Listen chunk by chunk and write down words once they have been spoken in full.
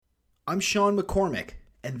I'm Sean McCormick,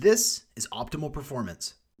 and this is Optimal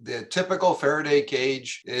Performance. The typical Faraday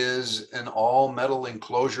cage is an all metal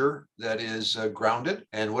enclosure that is grounded,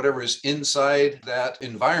 and whatever is inside that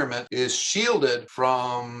environment is shielded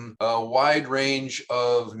from a wide range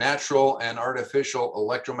of natural and artificial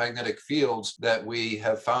electromagnetic fields that we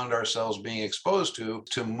have found ourselves being exposed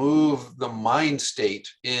to move the mind state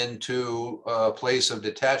into a place of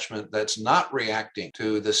detachment that's not reacting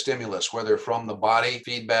to the stimulus, whether from the body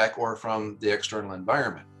feedback or from the external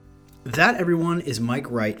environment. That, everyone, is Mike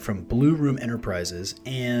Wright from Blue Room Enterprises,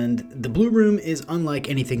 and the Blue Room is unlike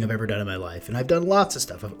anything I've ever done in my life, and I've done lots of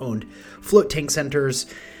stuff. I've owned float tank centers,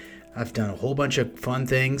 I've done a whole bunch of fun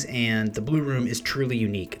things, and the Blue Room is truly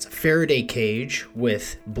unique. It's a Faraday cage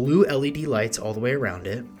with blue LED lights all the way around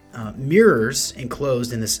it, mirrors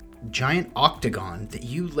enclosed in this giant octagon that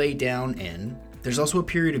you lay down in. There's also a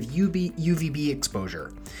period of UVB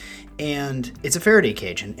exposure. And it's a Faraday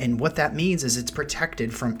cage, and what that means is it's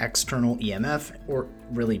protected from external EMF or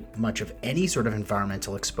really much of any sort of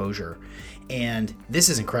environmental exposure. And this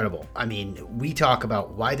is incredible. I mean, we talk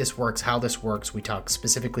about why this works, how this works. We talk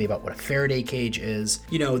specifically about what a Faraday cage is.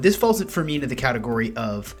 You know, this falls for me into the category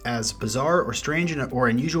of, as bizarre or strange or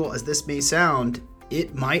unusual as this may sound,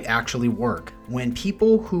 it might actually work. When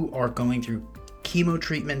people who are going through chemo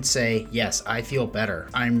treatment say, yes, I feel better.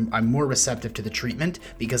 I'm more receptive to the treatment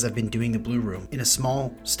because I've been doing the Blue Room. In a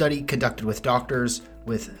small study conducted with doctors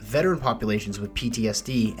with veteran populations with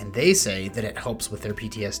PTSD, and they say that it helps with their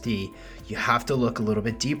PTSD, you have to look a little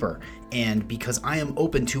bit deeper. And because I am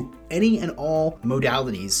open to any and all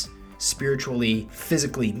modalities, spiritually,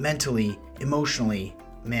 physically, mentally, emotionally,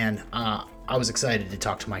 man, I was excited to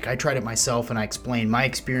talk to Mike. I tried it myself and I explained my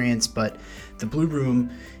experience, but the Blue Room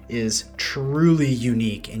is truly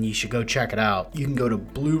unique and you should go check it out. You can go to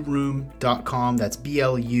blueroom.com. That's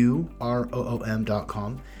BLUROOM.com.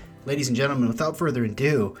 Ladies and gentlemen, without further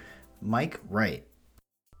ado, Mike Wright.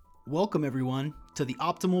 Welcome everyone to the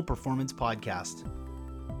Optimal Performance Podcast.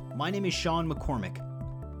 My name is Sean McCormick.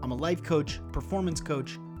 I'm a life coach, performance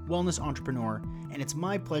coach, wellness entrepreneur, and it's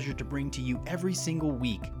my pleasure to bring to you every single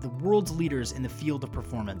week the world's leaders in the field of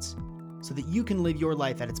performance so that you can live your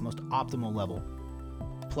life at its most optimal level.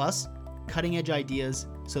 Plus, cutting edge ideas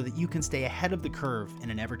so that you can stay ahead of the curve in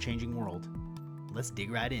an ever-changing world. Let's dig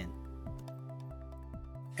right in.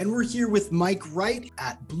 And we're here with Mike Wright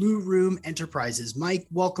at Blue Room Enterprises. Mike,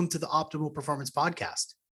 welcome to the Optimal Performance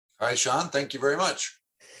Podcast. Hi, Sean. Thank you very much.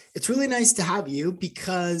 It's really nice to have you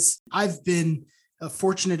because I've been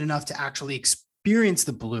fortunate enough to actually experience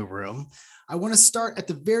the Blue Room. I want to start at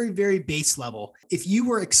the very, very base level. If you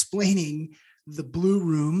were explaining the Blue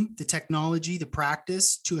Room, the technology, the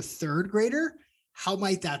practice to a third grader, how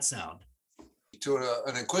might that sound? To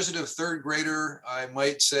an inquisitive third grader, I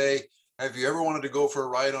might say, have you ever wanted to go for a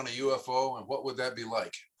ride on a UFO, and what would that be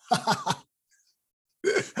like?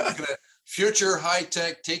 Gonna future high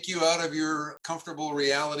tech, take you out of your comfortable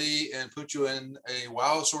reality and put you in a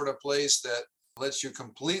wow sort of place that lets you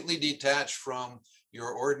completely detach from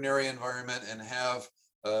your ordinary environment and have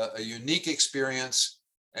a unique experience.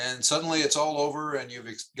 And suddenly it's all over and you've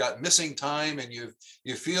got missing time and you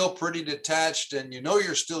feel pretty detached and you know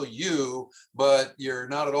you're still you, but you're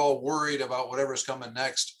not at all worried about whatever's coming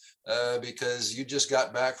next because you just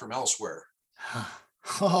got back from elsewhere.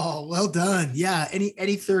 Oh, well done. Yeah,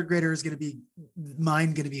 any third grader is going to be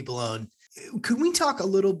mind going to be blown. Could we talk a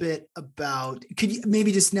little bit about, could you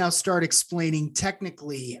maybe just now start explaining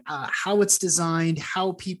technically how it's designed,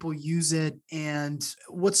 how people use it, and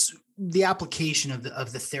what's the application of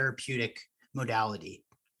the therapeutic modality?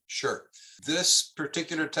 Sure. This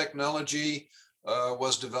particular technology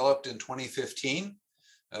was developed in 2015.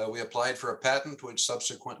 We applied for a patent, which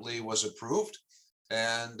subsequently was approved.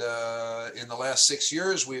 And in the last 6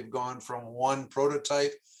 years, we've gone from one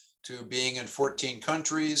prototype to being in 14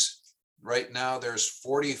 countries. Right now, there's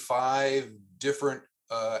 45 different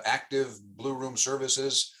active Blue Room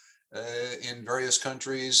services in various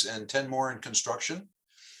countries and 10 more in construction.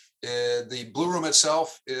 The Blue Room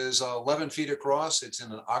itself is 11 feet across. It's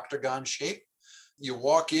in an octagon shape. You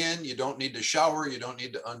walk in, you don't need to shower, you don't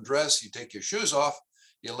need to undress, you take your shoes off,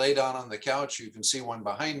 you lay down on the couch. You can see one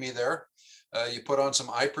behind me there. You put on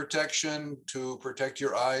some eye protection to protect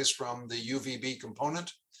your eyes from the UVB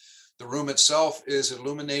component. The room itself is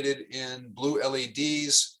illuminated in blue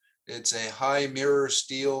LEDs. It's a high mirror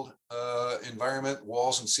steel environment,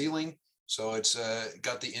 walls and ceiling. So it's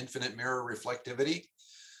got the infinite mirror reflectivity.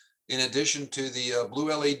 In addition to the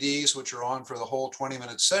blue LEDs, which are on for the whole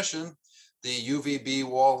 20-minute session, the UVB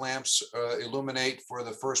wall lamps illuminate for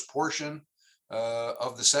the first portion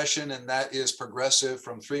of the session, and that is progressive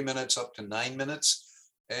from 3 minutes up to 9 minutes.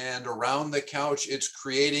 and around the couch, it's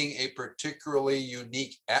creating a particularly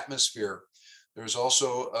unique atmosphere. There's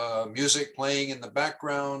also music playing in the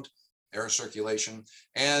background, air circulation,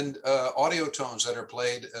 and audio tones that are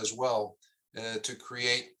played as well to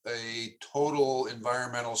create a total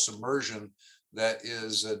environmental submersion that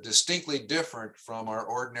is distinctly different from our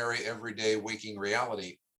ordinary everyday waking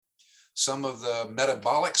reality. Some of the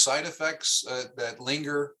metabolic side effects that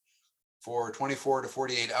linger for 24 to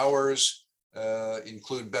 48 hours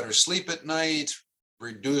include better sleep at night,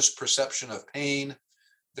 reduced perception of pain.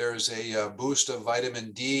 There's a boost of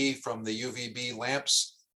vitamin D from the UVB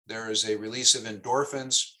lamps. There is a release of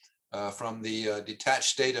endorphins from the detached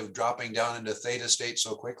state of dropping down into theta state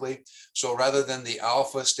so quickly. So rather than the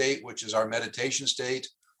alpha state, which is our meditation state,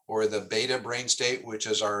 or the beta brain state, which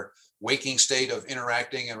is our waking state of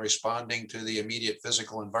interacting and responding to the immediate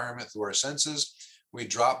physical environment through our senses, we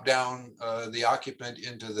drop down the occupant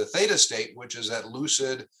into the theta state, which is that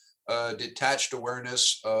lucid, detached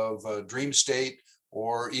awareness of dream state,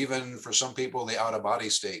 or even for some people, the out of body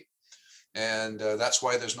state. And that's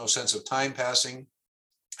why there's no sense of time passing.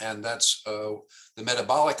 And that's the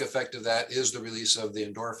metabolic effect of that is the release of the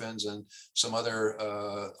endorphins and some other,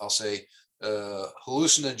 I'll say,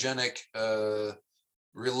 hallucinogenic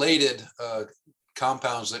related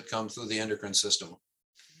compounds that come through the endocrine system.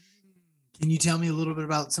 Can you tell me a little bit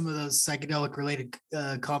about some of those psychedelic related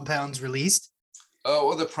compounds released?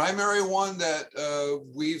 Well, the primary one that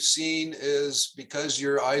we've seen is because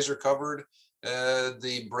your eyes are covered,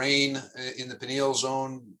 the brain in the pineal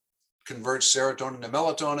zone converts serotonin to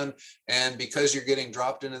melatonin. And because you're getting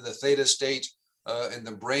dropped into the theta state in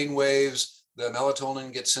the brain waves, the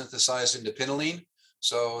melatonin gets synthesized into pinoline.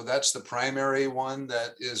 So that's the primary one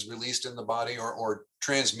that is released in the body or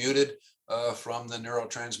transmuted from the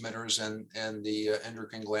neurotransmitters and the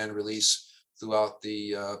endocrine gland release throughout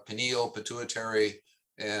the pineal, pituitary,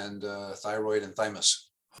 and thyroid and thymus.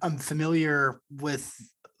 I'm familiar with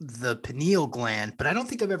the pineal gland, but I don't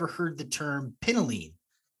think I've ever heard the term pinoline.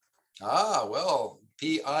 Ah, well,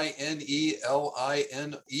 Pineline,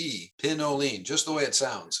 pinoline, just the way it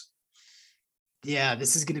sounds. Yeah,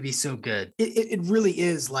 this is going to be so good. It really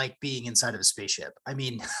is like being inside of a spaceship. I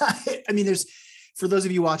mean, there's, for those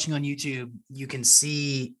of you watching on YouTube, you can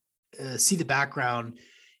see the background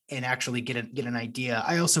and actually get an idea.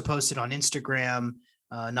 I also posted on Instagram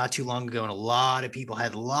not too long ago, and a lot of people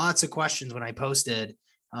had lots of questions when I posted.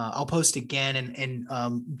 I'll post again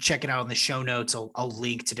and check it out in the show notes. I'll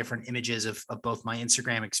link to different images of both my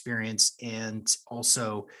Instagram experience and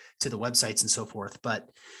also to the websites and so forth. But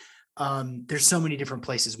there's so many different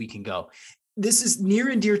places we can go. This is near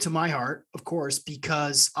and dear to my heart, of course,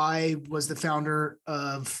 because I was the founder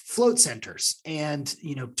of float centers, and,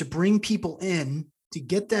 to bring people in, to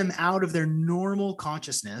get them out of their normal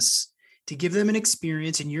consciousness, to give them an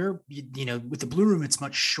experience. And with the Blue Room, it's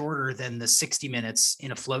much shorter than the 60 minutes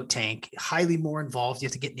in a float tank, highly more involved. You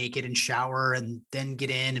have to get naked and shower and then get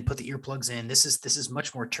in and put the earplugs in. This is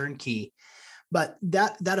much more turnkey. But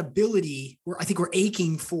that ability, I think we're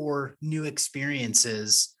aching for new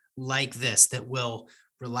experiences like this that will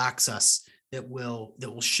relax us, that will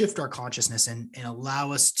shift our consciousness and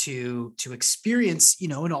allow us to experience,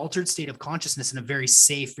 an altered state of consciousness in a very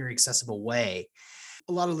safe, very accessible way.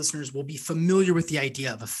 A lot of listeners will be familiar with the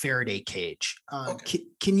idea of a Faraday cage. Okay.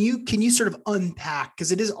 Can you sort of unpack,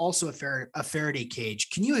 because it is also a Faraday cage.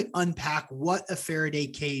 Can you unpack what a Faraday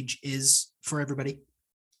cage is for everybody?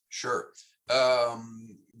 Sure.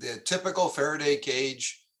 The typical Faraday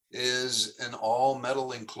cage is an all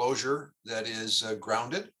metal enclosure that is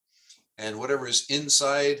grounded, and whatever is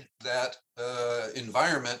inside that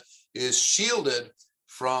environment is shielded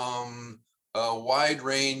from a wide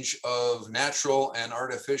range of natural and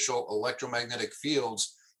artificial electromagnetic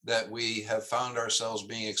fields that we have found ourselves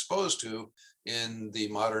being exposed to in the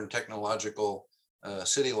modern technological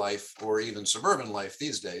city life or even suburban life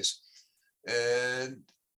these days. And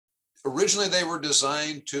originally, they were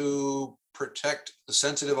designed to protect the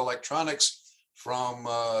sensitive electronics from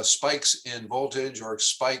spikes in voltage or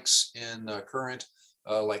spikes in current,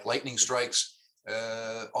 like lightning strikes.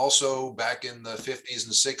 Also, back in the 50s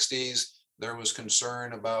and 60s, there was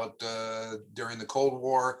concern about, during the Cold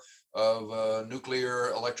War, of a nuclear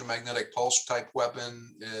electromagnetic pulse type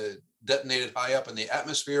weapon detonated high up in the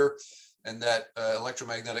atmosphere, and that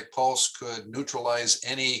electromagnetic pulse could neutralize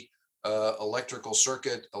any electrical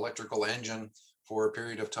circuit, electrical engine for a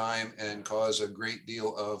period of time and cause a great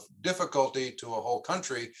deal of difficulty to a whole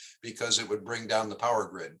country because it would bring down the power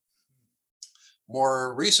grid.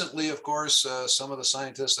 More recently, of course, some of the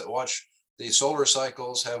scientists that watch the solar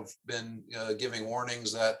cycles have been giving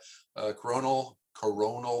warnings that coronal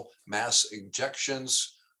mass ejections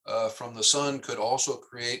from the sun could also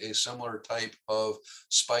create a similar type of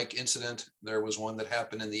spike incident. There was one that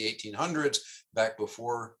happened in the 1800s, back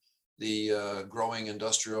before the growing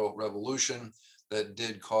industrial revolution, that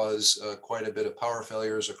did cause quite a bit of power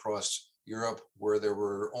failures across Europe, where there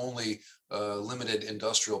were only limited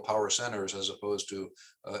industrial power centers as opposed to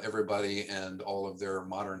everybody and all of their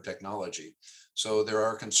modern technology. So there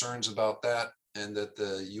are concerns about that, and that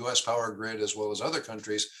the US power grid, as well as other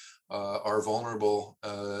countries, are vulnerable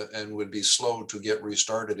and would be slow to get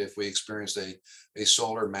restarted if we experienced a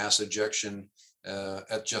solar mass ejection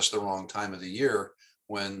at just the wrong time of the year,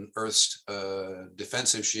 when Earth's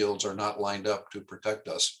defensive shields are not lined up to protect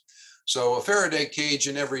us. So a Faraday cage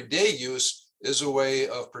in everyday use is a way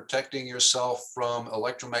of protecting yourself from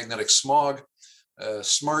electromagnetic smog,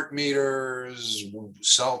 smart meters,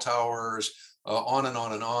 cell towers, on and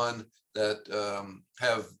on and on, that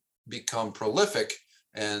have become prolific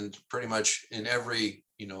and pretty much in every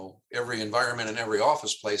environment and every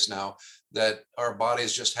office place now, that our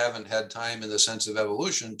bodies just haven't had time in the sense of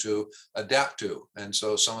evolution to adapt to. And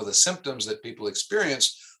so some of the symptoms that people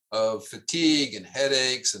experience of fatigue and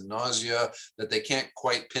headaches and nausea that they can't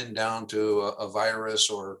quite pin down to a virus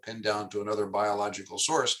or pin down to another biological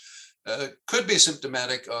source could be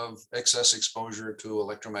symptomatic of excess exposure to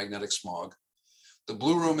electromagnetic smog. The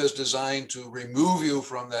Blue Room is designed to remove you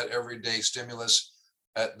from that everyday stimulus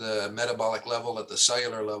at the metabolic level, at the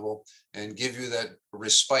cellular level, and give you that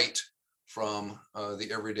respite from the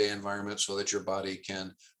everyday environment, so that your body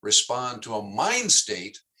can respond to a mind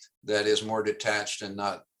state that is more detached and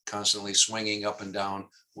not constantly swinging up and down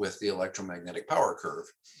with the electromagnetic power curve.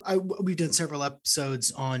 We've done several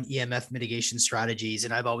episodes on EMF mitigation strategies,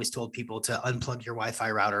 and I've always told people to unplug your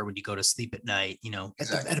Wi-Fi router when you go to sleep at night.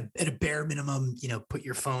 Exactly. At a bare minimum, put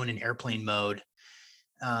your phone in airplane mode.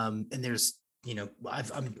 And there's,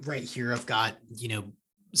 I'm right here. I've got,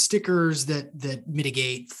 stickers that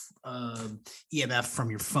mitigate EMF from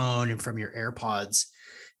your phone and from your AirPods.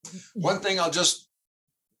 One thing I'll just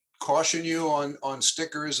caution you on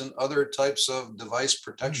stickers and other types of device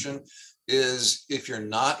protection is, if you're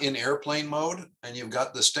not in airplane mode and you've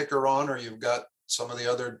got the sticker on, or you've got some of the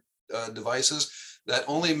other devices, that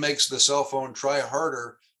only makes the cell phone try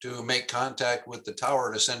harder to make contact with the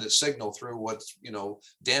tower to send its signal through, what's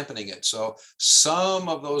dampening it. So some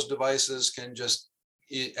of those devices can just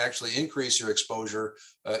actually increase your exposure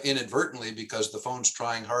inadvertently, because the phone's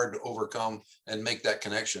trying hard to overcome and make that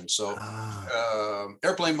connection. So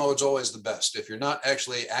airplane mode's always the best. If you're not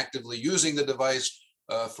actually actively using the device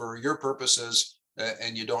for your purposes,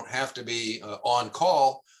 and you don't have to be on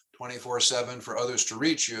call 24/7 for others to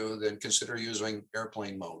reach you, then consider using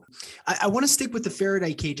airplane mode. I want to stick with the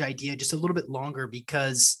Faraday cage idea just a little bit longer,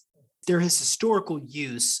 because there is historical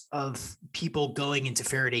use of people going into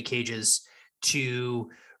Faraday cages to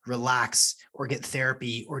relax or get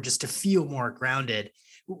therapy or just to feel more grounded.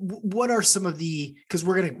 What are some of the, because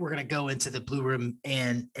we're gonna go into the Blue Room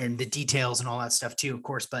and the details and all that stuff too, of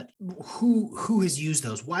course, but who has used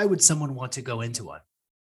those? Why would someone want to go into one?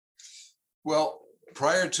 Well,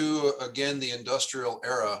 prior to, again, the industrial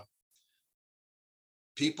era,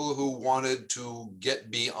 people who wanted to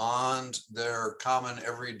get beyond their common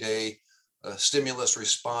everyday stimulus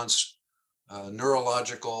response,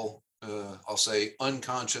 neurological, I'll say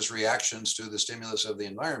unconscious reactions to the stimulus of the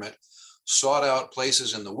environment, sought out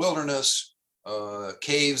places in the wilderness,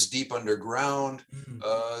 caves deep underground.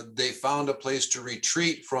 They found a place to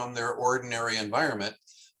retreat from their ordinary environment,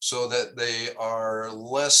 so that they are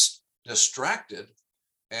less distracted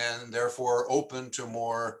and therefore open to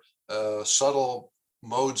more subtle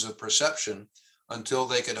modes of perception, until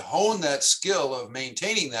they could hone that skill of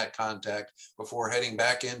maintaining that contact before heading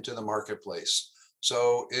back into the marketplace.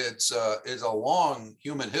 So it's a long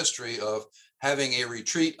human history of having a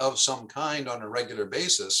retreat of some kind on a regular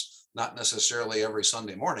basis, not necessarily every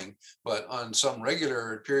Sunday morning, but on some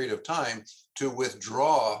regular period of time, to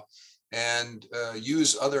withdraw and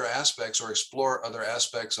use other aspects or explore other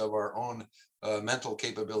aspects of our own mental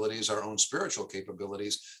capabilities, our own spiritual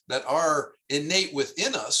capabilities that are innate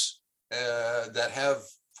within us, that have,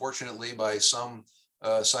 fortunately, by some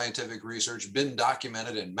scientific research, been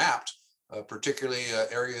documented and mapped, particularly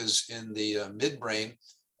areas in the midbrain,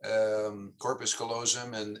 corpus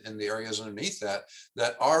callosum, and the areas underneath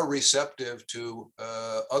that are receptive to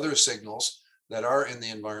other signals that are in the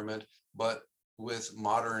environment, but with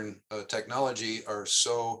modern technology are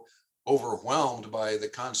so overwhelmed by the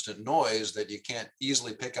constant noise that you can't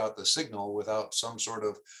easily pick out the signal without some sort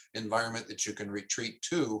of environment that you can retreat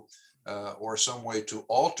to, or some way to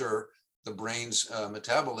alter the brain's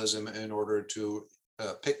metabolism in order to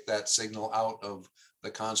pick that signal out of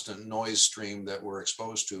the constant noise stream that we're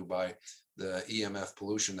exposed to by the EMF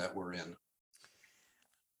pollution that we're in.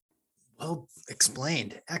 Well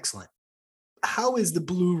explained. Excellent. How is the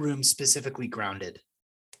Blue Room specifically grounded?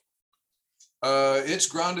 It's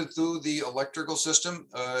grounded through the electrical system.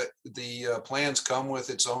 The plans come with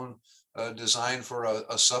its own design for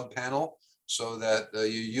a sub panel, so that you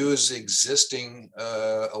use existing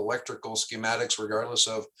electrical schematics, regardless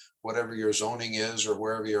of whatever your zoning is or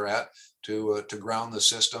wherever you're at, to ground the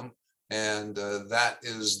system. And that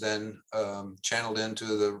is then channeled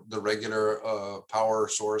into the regular power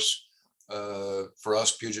source for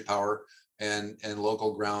us, Puget Power, and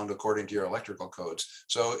local ground according to your electrical codes.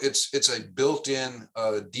 So it's a built-in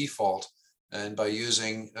default, and by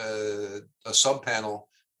using a sub panel,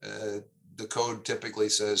 the code typically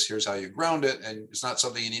says here's how you ground it, and it's not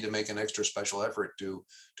something you need to make an extra special effort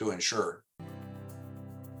to ensure.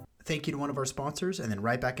 Thank you to one of our sponsors, and then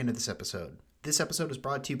right back into this episode. This episode is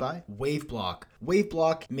brought to you by WaveBlock.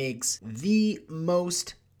 WaveBlock makes the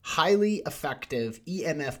most highly effective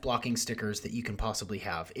EMF blocking stickers that you can possibly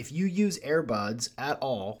have. If you use AirBuds at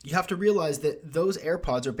all, you have to realize that those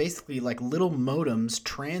AirPods are basically like little modems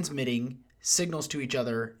transmitting signals to each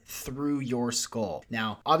other through your skull.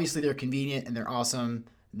 Now, obviously they're convenient and they're awesome.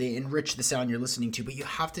 They enrich the sound you're listening to, but you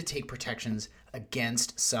have to take protections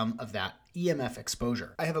against some of that EMF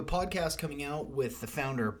exposure. I have a podcast coming out with the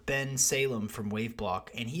founder, Ben Salem from WaveBlock,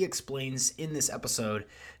 and he explains in this episode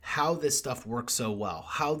how this stuff works so well,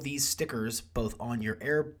 how these stickers, both on your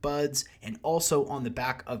AirBuds and also on the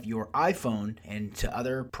back of your iPhone and to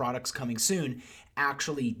other products coming soon,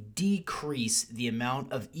 actually decrease the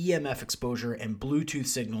amount of EMF exposure and Bluetooth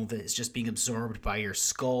signal that is just being absorbed by your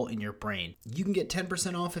skull and your brain. You can get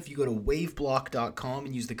 10% off if you go to waveblock.com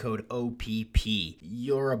and use the code OPP.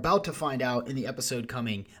 You're about to find out in the episode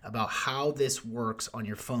coming about how this works on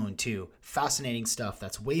your phone too. Fascinating stuff.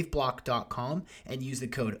 That's waveblock.com and use the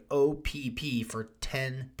code OPP for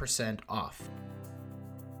 10% off.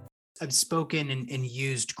 I've spoken and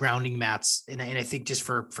used grounding mats, and I think just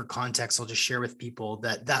for context, I'll just share with people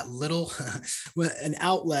that little an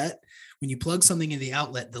outlet, when you plug something in the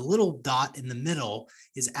outlet, the little dot in the middle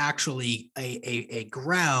is actually a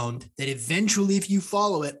ground that eventually, if you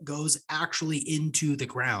follow it, goes actually into the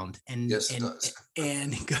ground. And yes, it does.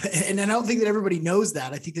 And I don't think that everybody knows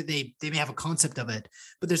that. I think that they may have a concept of it,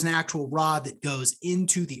 but there's an actual rod that goes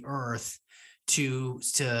into the earth to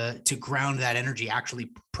ground that energy actually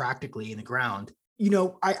practically in the ground.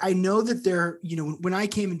 I know that there, when I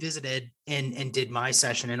came and visited and did my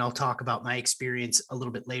session, and I'll talk about my experience a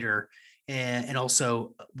little bit later, and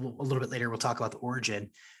also a little bit later, we'll talk about the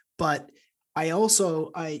origin. But I'm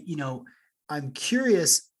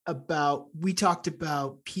curious about, we talked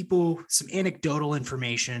about some anecdotal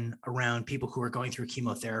information around people who are going through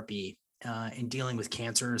chemotherapy and dealing with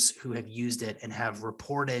cancers, who have used it and have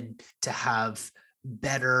reported to have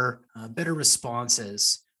better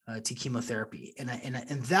responses to chemotherapy. And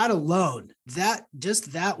that alone,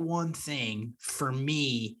 that one thing for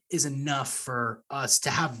me is enough for us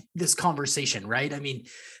to have this conversation, right? I mean,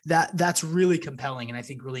 that's really compelling and I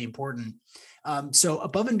think really important. So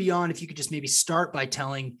above and beyond, if you could just maybe start by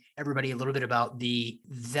telling everybody a little bit about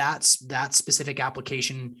that specific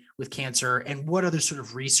application with cancer, and what other sort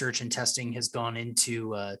of research and testing has gone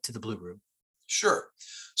into to the Blue Room. Sure.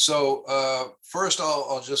 So first,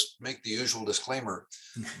 I'll just make the usual disclaimer.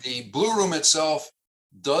 The Blue Room itself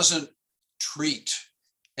doesn't treat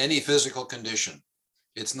any physical condition.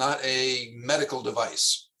 It's not a medical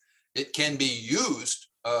device. It can be used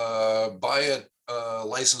by a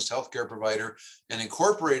licensed healthcare provider and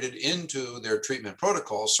incorporated into their treatment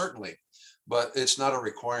protocols, certainly, but it's not a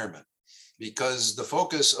requirement, because the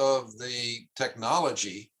focus of the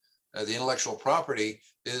technology, the intellectual property,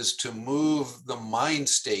 is to move the mind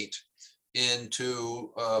state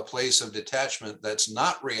into a place of detachment that's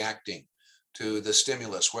not reacting to the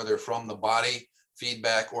stimulus, whether from the body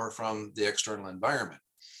feedback or from the external environment.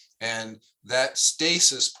 And that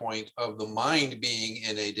stasis point of the mind being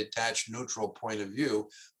in a detached, neutral point of view,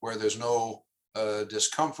 where there's no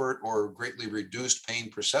discomfort or greatly reduced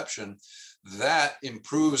pain perception, that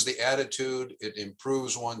improves the attitude. It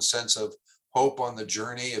improves one's sense of hope on the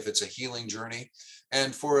journey, if it's a healing journey.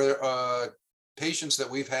 And for patients that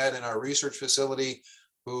we've had in our research facility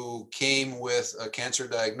who came with a cancer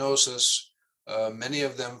diagnosis, many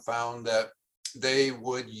of them found that they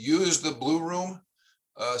would use the Blue Room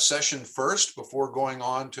session first before going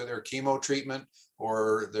on to their chemo treatment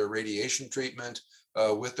or their radiation treatment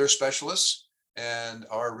with their specialists. And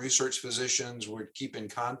our research physicians would keep in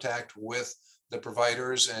contact with the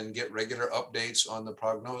providers and get regular updates on the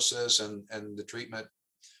prognosis and the treatment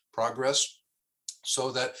progress.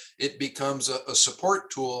 so that it becomes a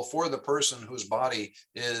support tool for the person whose body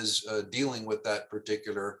is dealing with that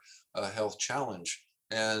particular health challenge.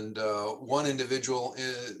 And one individual,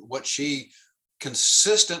 what she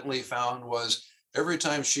consistently found was every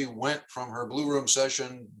time she went from her Blue Room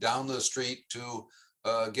session down the street to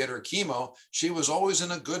get her chemo, she was always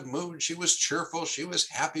in a good mood. She was cheerful. She was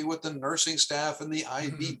happy with the nursing staff and the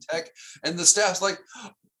IV tech. And the staff's like,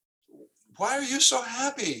 why are you so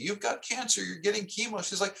happy? You've got cancer. You're getting chemo.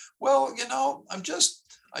 She's like, well,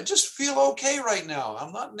 I just feel okay right now.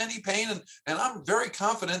 I'm not in any pain. And I'm very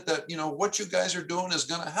confident that, what you guys are doing is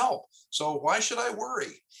going to help. So why should I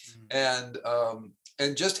worry? And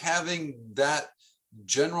just having that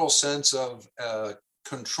general sense of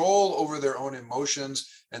control over their own emotions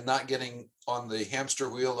and not getting on the hamster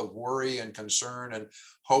wheel of worry and concern and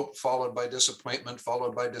hope, followed by disappointment,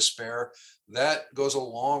 followed by despair, that goes a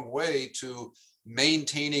long way to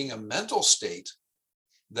maintaining a mental state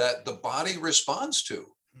that the body responds to.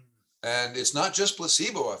 And it's not just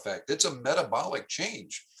placebo effect, it's a metabolic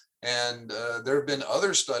change. And there have been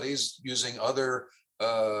other studies using other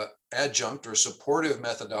adjunct or supportive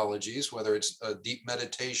methodologies, whether it's deep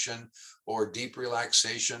meditation or deep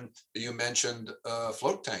relaxation. You mentioned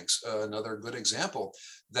float tanks, another good example,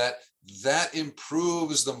 that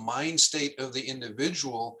improves the mind state of the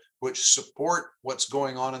individual, which support what's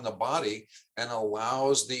going on in the body and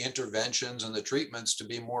allows the interventions and the treatments to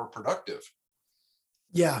be more productive.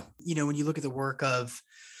 Yeah. When you look at the work of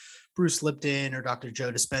Bruce Lipton or Dr.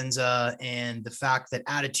 Joe Dispenza, and the fact that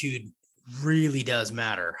attitude really does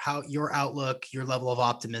matter, how your outlook, your level of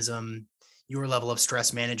optimism, your level of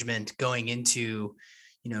stress management going into,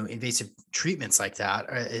 invasive treatments like that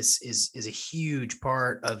is a huge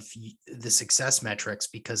part of the success metrics.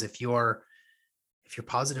 Because if you're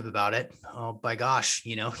positive about it, oh, by gosh,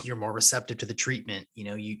 you're more receptive to the treatment.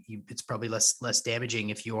 It's probably less damaging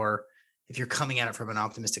if you're coming at it from an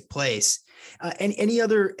optimistic place. And any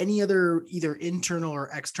other either internal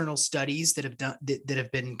or external studies that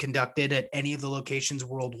have been conducted at any of the locations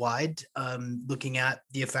worldwide, looking at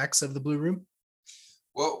the effects of the Blue Room?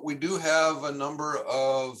 Well, we do have a number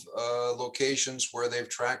of locations where they've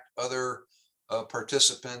tracked other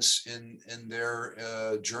participants in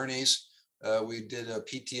their journeys. We did a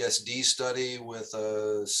PTSD study with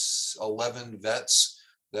 11 vets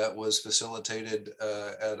that was facilitated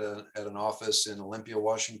at an office in Olympia,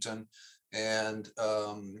 Washington. And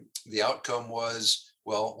the outcome was,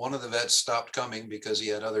 well, one of the vets stopped coming because he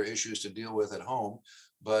had other issues to deal with at home.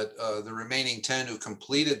 But the remaining 10 who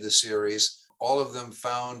completed the series, all of them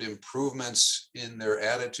found improvements in their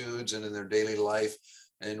attitudes and in their daily life,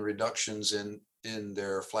 and reductions in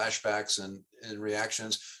their flashbacks and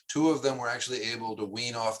reactions. 2 of them were actually able to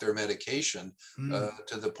wean off their medication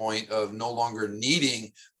to the point of no longer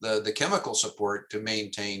needing the chemical support to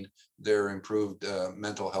maintain their improved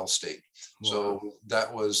mental health state. Wow. So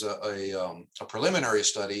that was a preliminary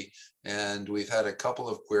study, and we've had a couple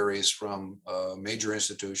of queries from major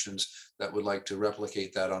institutions that would like to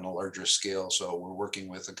replicate that on a larger scale. So we're working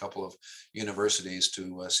with a couple of universities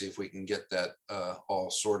to see if we can get that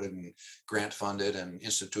all sorted and grant funded and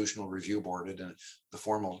institutional review boarded, and the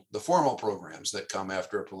formal programs that come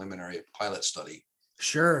after a preliminary pilot study.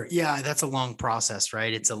 Sure. Yeah, that's a long process,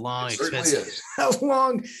 right? It's a long, expensive, a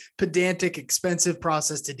long, pedantic, expensive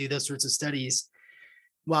process to do those sorts of studies.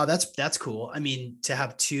 Wow, that's cool. I mean, to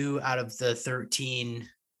have 2 out of the 13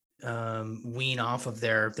 wean off of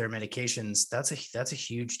their medications, that's a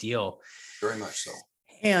huge deal. Very much so.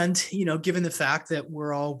 And given the fact that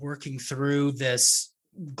we're all working through this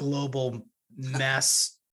global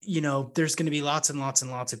mess, there's going to be lots and lots and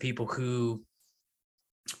lots of people who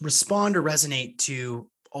respond or resonate to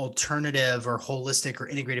alternative or holistic or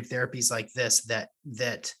integrative therapies like this, that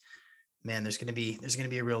man, there's going to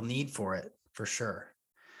be a real need for it, for sure.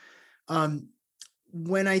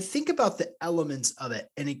 When I think about the elements of it,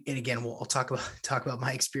 and again, I'll talk about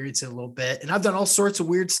my experience in a little bit, and I've done all sorts of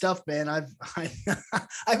weird stuff, man. I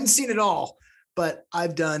haven't seen it all, but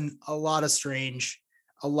I've done a lot of strange,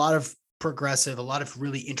 a lot of progressive, a lot of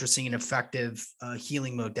really interesting and effective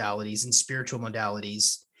healing modalities and spiritual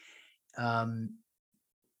modalities.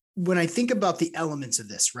 When I think about the elements of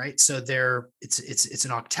this, right? So it's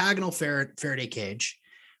an octagonal Faraday cage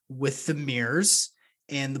with the mirrors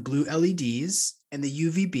and the blue LEDs and the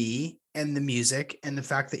UVB and the music and the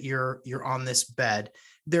fact that you're on this bed.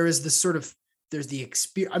 There's the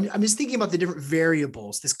experience. I'm just thinking about the different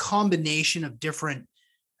variables, this combination of different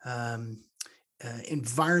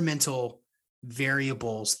environmental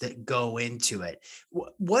variables that go into it.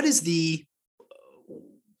 What is the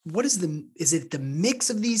what is it the mix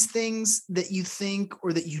of these things that you think,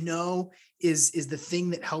 or that is the thing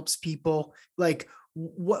that helps people? Like,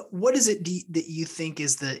 what is it that you think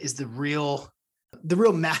is the real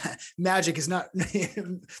magic is not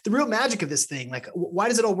the real magic of this thing? Like, why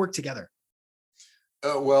does it all work together?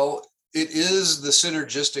 Well, it is the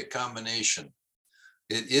synergistic combination.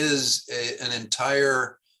 It is an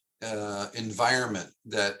entire environment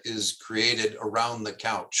that is created around the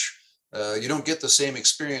couch. You don't get the same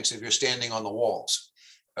experience if you're standing on the walls.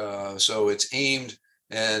 So it's aimed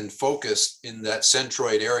and focused in that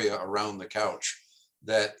centroid area around the couch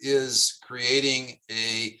that is creating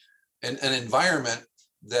an environment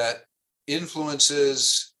that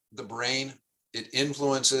influences the brain. It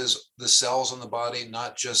influences the cells in the body,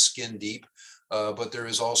 not just skin deep, but there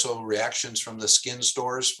is also reactions from the skin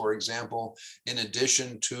stores, for example, in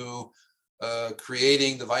addition to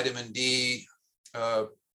creating the vitamin D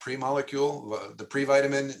pre-molecule, the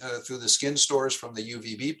pre-vitamin through the skin stores from the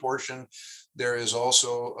UVB portion. There is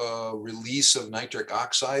also a release of nitric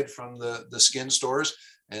oxide from the skin stores,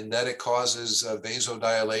 and that it causes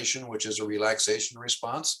vasodilation, which is a relaxation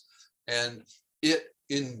response. And it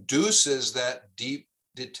induces that deep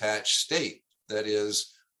detached state that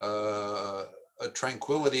is a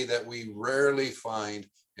tranquility that we rarely find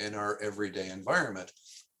in our everyday environment.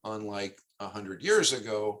 Unlike 100 years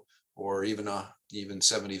ago, or even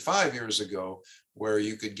 75 years ago, where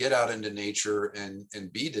you could get out into nature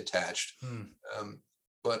and be detached.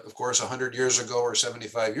 But of course, 100 years ago or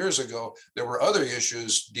 75 years ago, there were other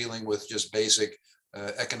issues dealing with just basic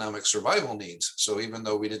economic survival needs. So even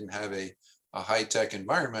though we didn't have a high-tech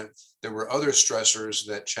environment, there were other stressors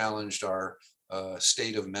that challenged our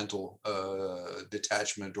state of mental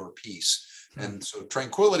detachment or peace. And so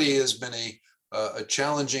tranquility has been a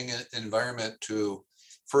challenging environment to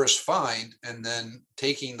first find, and then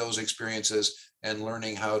taking those experiences and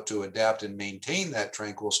learning how to adapt and maintain that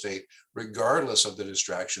tranquil state, regardless of the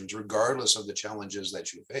distractions, regardless of the challenges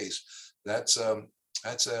that you face. That's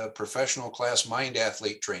a professional class mind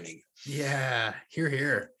athlete training. Yeah,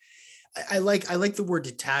 here. I like the word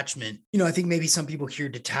detachment. I think maybe some people hear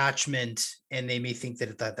detachment and they may think that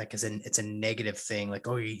it's a negative thing, like,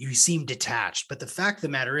 oh, you seem detached. But the fact of the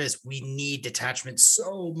matter is, we need detachment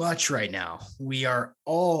so much right now. We are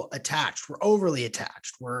all attached. We're overly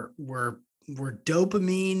attached. We're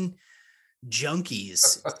dopamine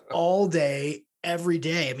junkies all day, every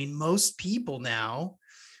day. I mean, most people now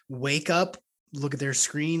wake up, look at their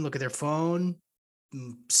screen, look at their phone,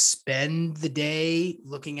 spend the day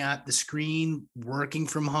looking at the screen, working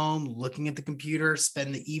from home, looking at the computer,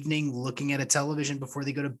 spend the evening looking at a television before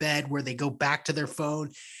they go to bed, where they go back to their phone.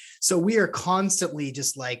 So we are constantly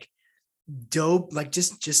just like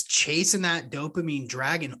just chasing that dopamine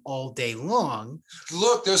dragon all day long.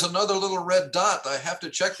 Look, there's another little red dot. I have to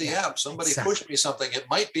check the app. Somebody pushed me something. It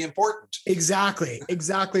might be important.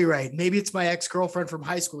 Exactly right. Maybe it's my ex-girlfriend from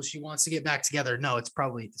high school. She wants to get back together. No, it's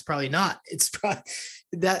probably not. It's probably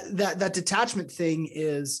that detachment thing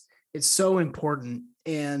it's so important.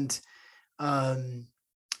 And I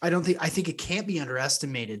think it can't be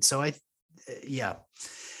underestimated. So yeah.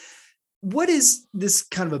 What is this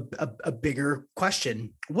kind of a bigger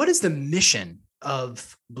question? What is the mission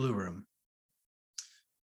of Blue Room?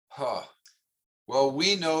 Well,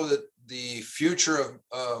 we know that the future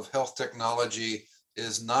of health technology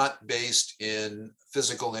is not based in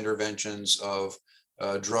physical interventions of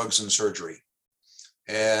drugs and surgery.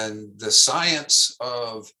 And the science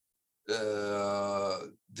of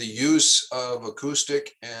the use of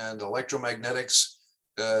acoustic and electromagnetics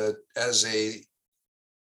as a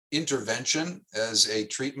intervention, as a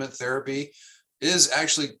treatment therapy, is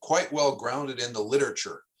actually quite well grounded in the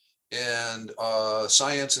literature. And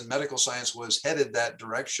science and medical science was headed that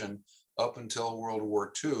direction up until World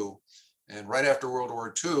War II. And right after World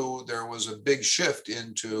War II, there was a big shift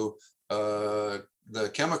into the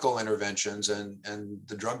chemical interventions and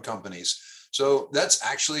the drug companies. So that's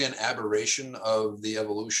actually an aberration of the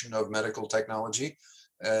evolution of medical technology.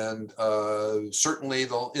 And certainly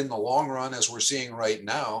in the long run, as we're seeing right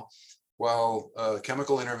now, while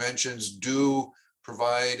chemical interventions do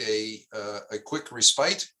provide a quick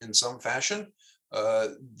respite in some fashion,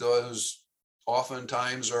 those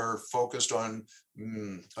oftentimes are focused on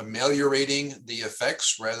ameliorating the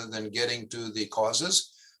effects rather than getting to the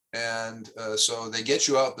causes. And so they get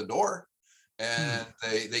you out the door, and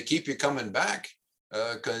they keep you coming back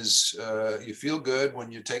because you feel good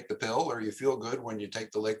when you take the pill, or you feel good when you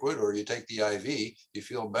take the liquid, or you take the IV. You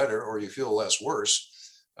feel better, or you feel less worse.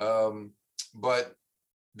 But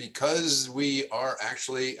because we are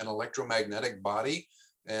actually an electromagnetic body,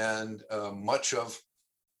 and much of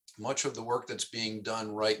much of the work that's being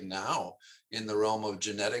done right now in the realm of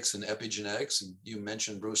genetics and epigenetics, and you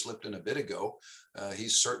mentioned Bruce Lipton a bit ago,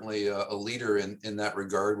 he's certainly a leader in that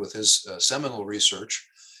regard with his seminal research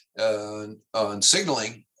on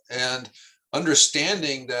signaling and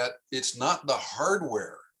understanding that it's not the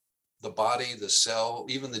hardware, the body, the cell,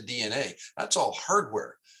 even the DNA, that's all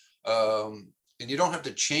hardware. And you don't have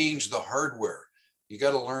to change the hardware. You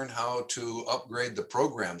got to learn how to upgrade the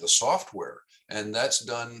program, the software. And that's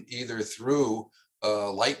done either through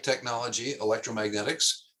light technology,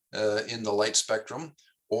 electromagnetics in the light spectrum,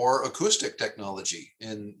 or acoustic technology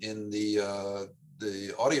in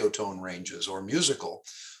the audio tone ranges or musical.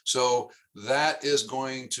 So that is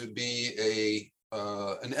going to be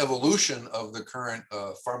an evolution of the current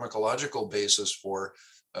pharmacological basis for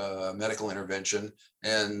medical intervention.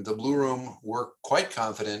 And the Blue Room, we're quite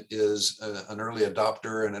confident, is an early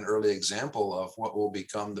adopter and an early example of what will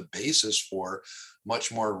become the basis for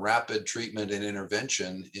much more rapid treatment and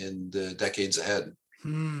intervention in the decades ahead.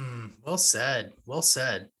 Well said. Well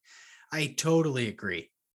said. I totally agree.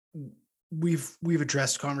 We've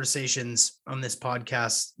addressed conversations on this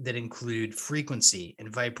podcast that include frequency and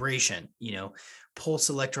vibration, pulse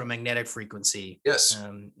electromagnetic frequency. Yes.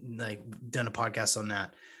 Like done a podcast on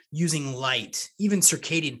that, using light, even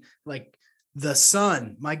circadian, like the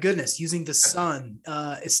sun, my goodness, using the sun,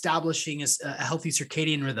 establishing a healthy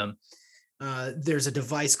circadian rhythm. There's a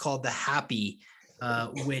device called the Happy,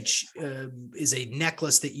 which is a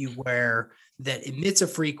necklace that you wear that emits a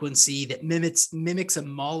frequency that mimics a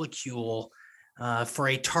molecule for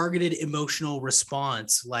a targeted emotional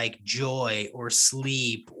response like joy or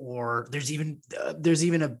sleep, or there's even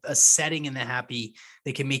a setting in the Happy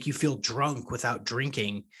that can make you feel drunk without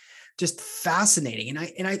drinking. Just fascinating.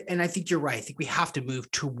 And I think you're right. I think we have to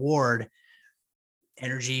move toward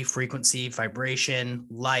energy, frequency, vibration,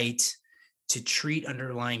 light to treat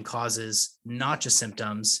underlying causes, not just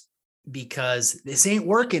symptoms, because this ain't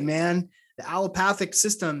working, man. The allopathic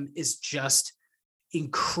system is just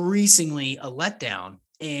increasingly a letdown,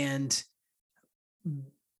 and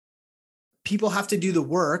people have to do the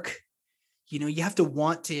work. You have to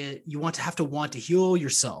want to heal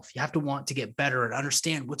yourself. You have to want to get better and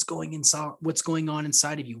understand what's going on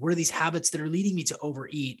inside of you. What are these habits that are leading me to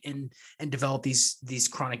overeat and develop these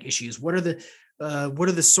chronic issues? What are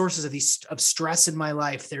the sources of stress in my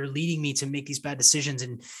life that are leading me to make these bad decisions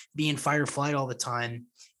and be in fight or flight all the time?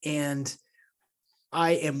 And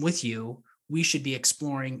I am with you. We should be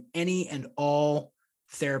exploring any and all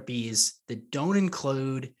therapies that don't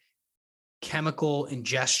include chemical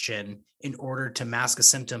ingestion in order to mask a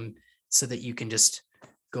symptom so that you can just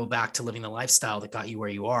go back to living the lifestyle that got you where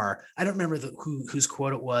you are. I don't remember whose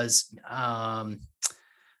quote it was. What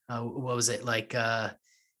was it? Like,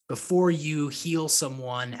 before you heal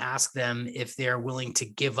someone, ask them if they're willing to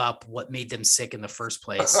give up what made them sick in the first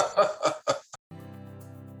place.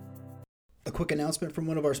 A quick announcement from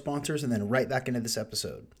one of our sponsors and then right back into this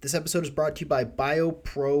episode. This episode is brought to you by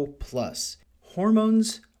BioPro Plus.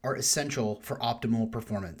 Hormones are essential for optimal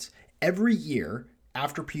performance. Every year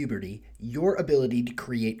after puberty, your ability to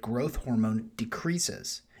create growth hormone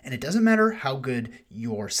decreases. And it doesn't matter how good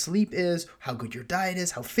your sleep is, how good your diet is,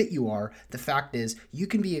 how fit you are. The fact is, you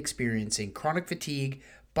can be experiencing chronic fatigue,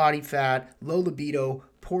 body fat, low libido,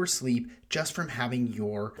 poor sleep, just from having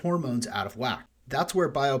your hormones out of whack. That's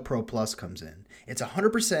where BioPro Plus comes in. It's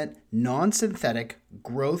 100% non-synthetic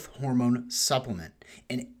growth hormone supplement,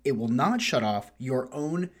 and it will not shut off your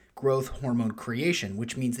own growth hormone creation,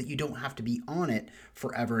 which means that you don't have to be on it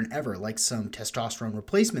forever and ever like some testosterone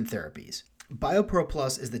replacement therapies. BioPro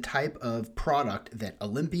Plus is the type of product that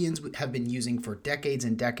Olympians have been using for decades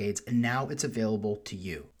and decades, and now it's available to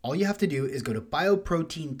you. All you have to do is go to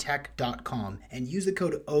bioproteintech.com and use the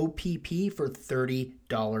code OPP for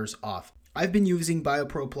 $30 off. I've been using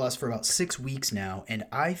BioPro Plus for about 6 weeks now, and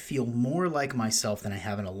I feel more like myself than I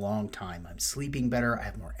have in a long time. I'm sleeping better, I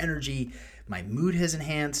have more energy, my mood has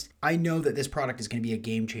enhanced. I know that this product is going to be a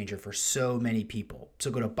game changer for so many people. So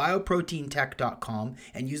go to bioproteintech.com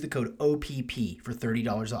and use the code OPP for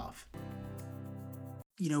 $30 off.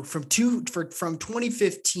 From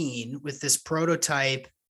 2015 with this prototype,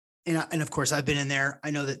 and of course I've been in there.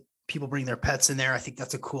 I know that people bring their pets in there. I think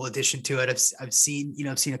that's a cool addition to it. I've seen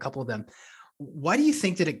a couple of them. Why do you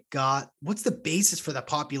think that what's the basis for the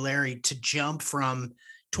popularity to jump from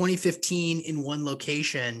 2015 in one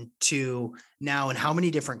location to now in how many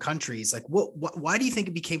different countries? Like why do you think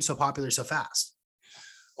it became so popular so fast?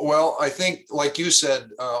 Well, I think, like you said,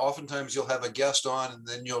 oftentimes you'll have a guest on and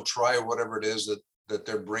then you'll try whatever it is that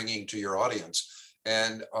they're bringing to your audience.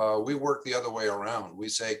 And we work the other way around. We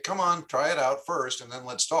say, come on, try it out first, and then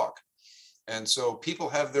let's talk. And so people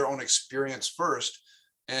have their own experience first,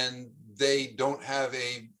 and they don't have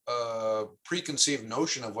a preconceived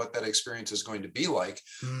notion of what that experience is going to be like.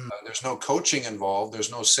 There's no coaching involved.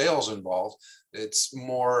 There's no sales involved. It's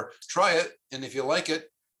more try it. And if you like it,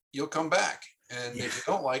 you'll come back. And if you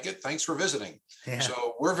don't like it, thanks for visiting. Yeah.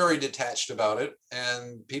 So we're very detached about it.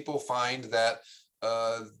 And people find that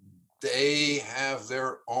they have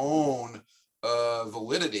their own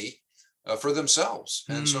validity for themselves.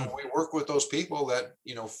 And so we work with those people that,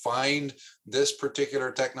 find this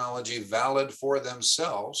particular technology valid for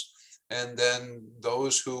themselves. And then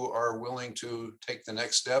those who are willing to take the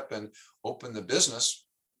next step and open the business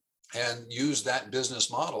and use that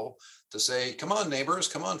business model to say, come on, neighbors,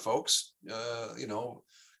 come on, folks,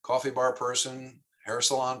 coffee bar person, hair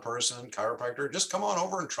salon person, chiropractor, just come on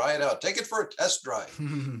over and try it out. Take it for a test drive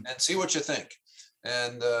and see what you think.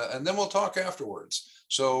 And then we'll talk afterwards.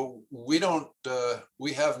 So we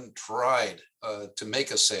haven't tried to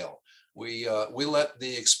make a sale. We let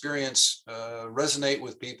the experience resonate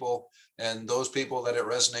with people, and those people that it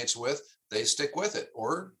resonates with, they stick with it,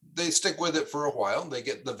 or they stick with it for a while. They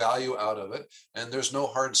get the value out of it, and there's no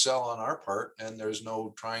hard sell on our part, and there's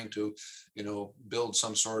no trying to, build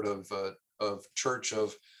some sort of church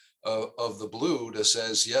of the blue that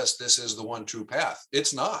says, yes, this is the one true path.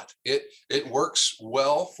 It's not. It works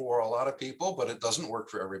well for a lot of people, but it doesn't work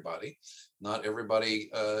for everybody. Not everybody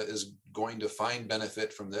is going to find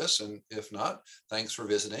benefit from this. And if not, thanks for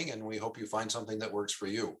visiting. And we hope you find something that works for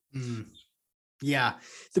you. Yeah.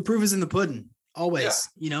 The proof is in the pudding always,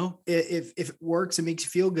 if it works, it makes you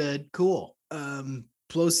feel good. Cool.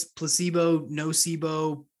 Placebo,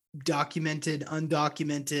 nocebo, documented,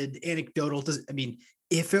 undocumented, anecdotal.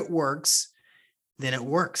 If it works, then it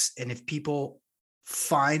works. And if people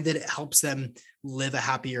find that it helps them live a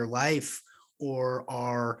happier life, or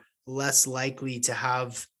are less likely to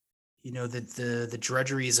have, the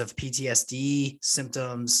drudgeries of PTSD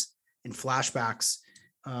symptoms and flashbacks,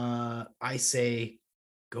 I say,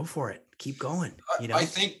 go for it. Keep going. I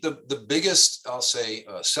think the biggest, I'll say,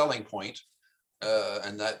 selling point,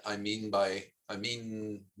 and that I mean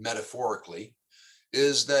metaphorically,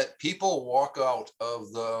 is that people walk out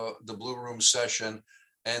of the Blue Room session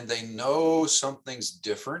and they know something's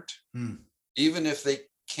different, even if they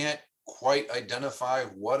can't quite identify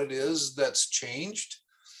what it is that's changed.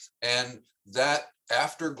 And that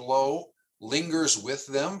afterglow lingers with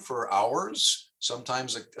them for hours,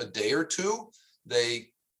 sometimes a day or two. They've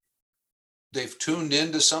tuned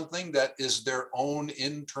into something that is their own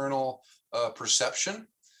internal perception.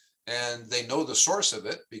 And they know the source of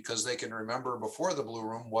it because they can remember before the Blue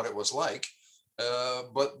Room what it was like,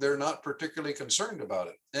 but they're not particularly concerned about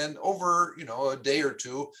it. And over, a day or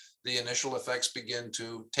two, the initial effects begin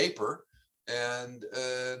to taper, and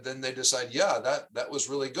then they decide, that was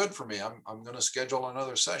really good for me. I'm going to schedule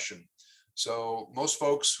another session. So most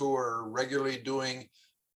folks who are regularly doing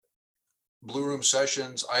Blue Room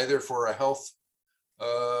sessions, either for a health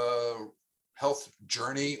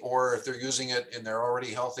journey, or if they're using it and they're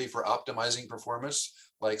already healthy for optimizing performance,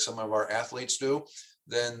 like some of our athletes do,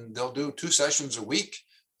 then they'll do 2 sessions a week.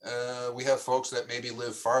 We have folks that maybe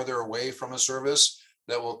live farther away from a service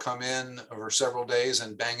that will come in over several days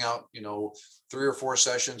and bang out, 3 or 4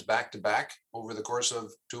 sessions back to back over the course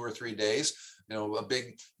of 2 or 3 days. A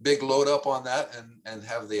big load up on that, and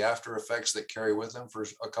have the after effects that carry with them for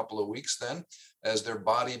a couple of weeks then, as their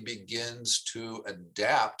body begins to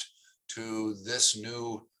adapt to this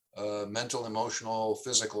new mental, emotional,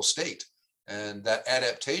 physical state. And that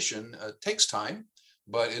adaptation takes time,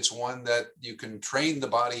 but it's one that you can train the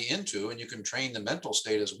body into, and you can train the mental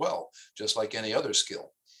state as well, just like any other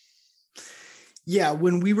skill. Yeah.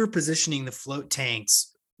 When we were positioning the float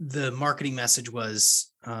tanks, the marketing message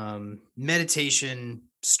was meditation,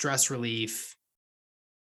 stress relief,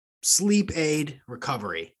 sleep aid,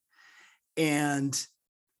 recovery. And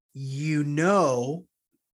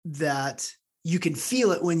that you can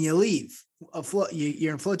feel it when you leave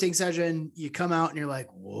you're in float tank session, you come out and you're like,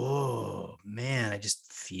 whoa, man, I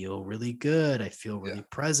just feel really good. I feel really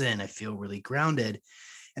present. I feel really grounded.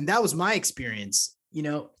 And that was my experience,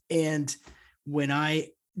 and when I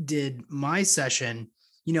did my session,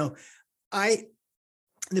 the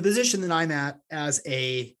position that I'm at as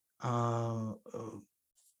a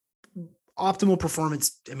optimal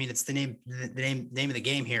performance. It's the name of the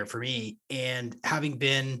game here for me. And having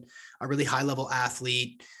been a really high level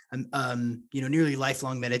athlete, nearly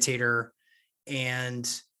lifelong meditator, and,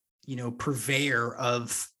 purveyor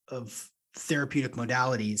of therapeutic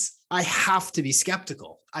modalities, I have to be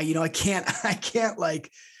skeptical. I can't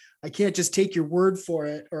like I can't just take your word for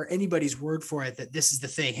it or anybody's word for it that this is the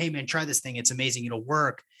thing. Hey man, try this thing. It's amazing. It'll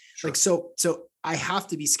work. Sure. Like, so I have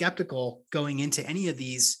to be skeptical going into any of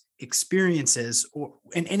these experiences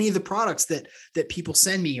and any of the products that people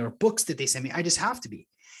send me or books that they send me. I just have to be.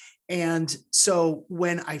 And so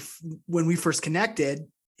when we first connected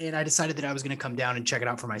and I decided that I was going to come down and check it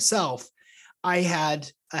out for myself, I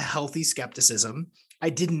had a healthy skepticism.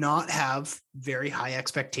 I did not have very high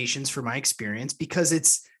expectations for my experience because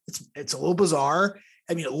it's a little bizarre.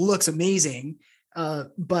 I mean, it looks amazing,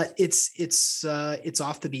 but it's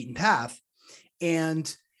off the beaten path.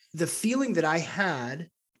 And the feeling that I had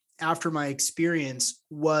after my experience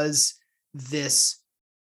was this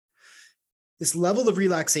level of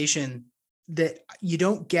relaxation that you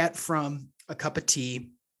don't get from a cup of tea.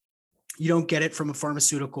 You don't get it from a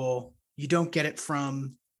pharmaceutical. You don't get it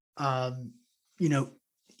from, for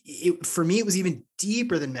me, it was even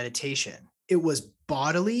deeper than meditation. It was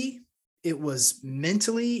bodily, it was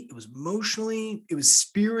mentally, it was emotionally, it was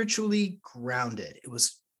spiritually grounded. It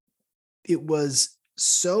was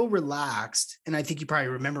so relaxed. And I think you probably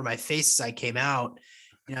remember my face as I came out,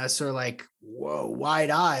 I was sort of like, whoa,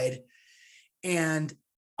 wide-eyed, and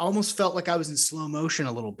almost felt like I was in slow motion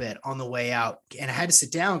a little bit on the way out. And I had to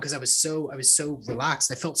sit down because I was so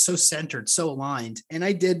relaxed. I felt so centered, so aligned. And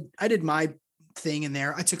I did my thing in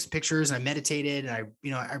there. I took some pictures and I meditated and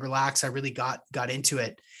I relaxed. I really got into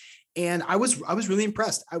it. And I was really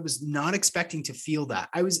impressed. I was not expecting to feel that.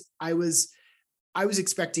 I was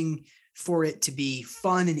expecting for it to be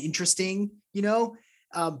fun and interesting,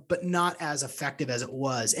 but not as effective as it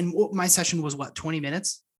was. And my session was 20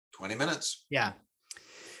 minutes? 20 minutes. Yeah.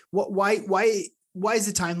 Why is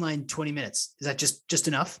the timeline 20 minutes? Is that just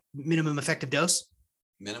enough? Minimum effective dose?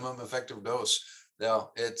 Minimum effective dose.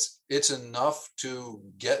 Now it's enough to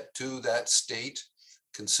get to that state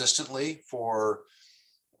consistently for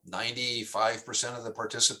 95% of the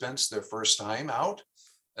participants their first time out.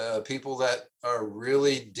 People that are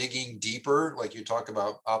really digging deeper, like you talk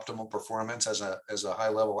about optimal performance as a high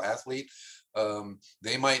level athlete,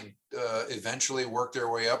 they might eventually work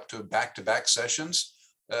their way up to back-to-back sessions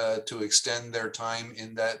to extend their time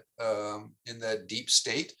in that deep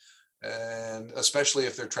state. And especially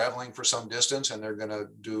if they're traveling for some distance and they're going to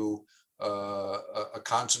do a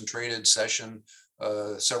concentrated session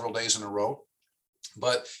several days in a row.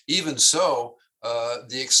 But even so,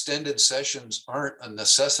 the extended sessions aren't a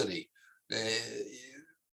necessity.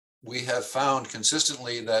 We have found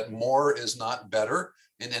consistently that more is not better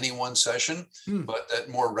in any one session, but that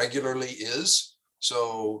more regularly is.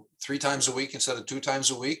 So 3 times a week instead of 2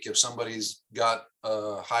 times a week, if somebody's got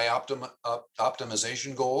high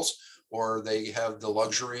optimization goals, or they have the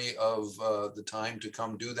luxury of the time to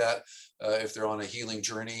come do that, if they're on a healing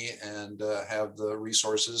journey and have the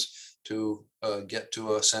resources to get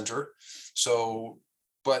to a center. So,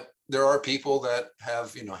 but there are people that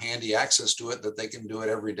have, handy access to it, that they can do it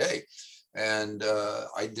every day. And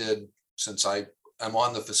I did, since I'm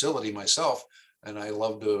on the facility myself, and I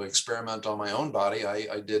love to experiment on my own body.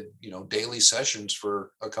 I did, daily sessions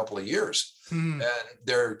for a couple of years. And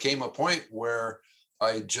there came a point where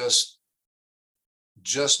I just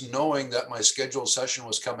knowing that my scheduled session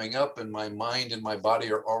was coming up and my mind and my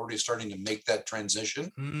body are already starting to make that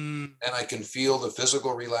transition. And I can feel the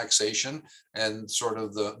physical relaxation and sort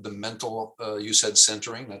of the mental, you said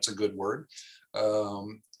centering, that's a good word.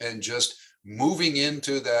 And just moving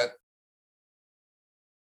into that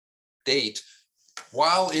state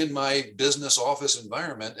while in my business office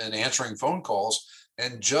environment and answering phone calls,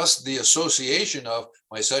 and just the association of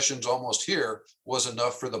my session's almost here was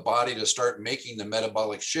enough for the body to start making the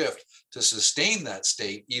metabolic shift to sustain that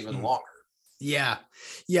state even longer. Yeah.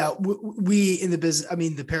 We in the business, I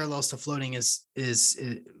mean, the parallels to floating is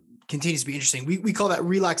continues to be interesting. We call that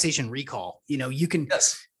relaxation recall. You can,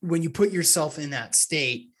 when you put yourself in that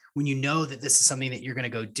state, when you know that this is something that you're going to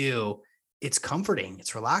go do, it's comforting,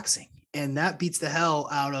 it's relaxing. And that beats the hell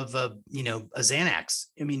out of a Xanax.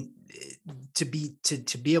 I mean, to be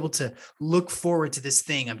able to look forward to this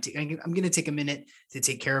thing. I'm going to take a minute to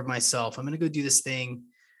take care of myself. I'm going to go do this thing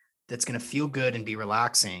that's going to feel good and be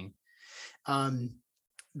relaxing.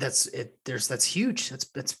 That's it. That's huge.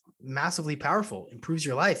 That's massively powerful. Improves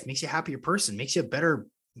your life, makes you a happier person, makes you a better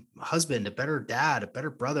husband, a better dad, a better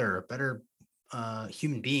brother, a better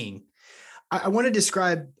human being. I want to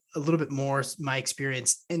describe a little bit more my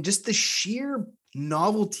experience and just the sheer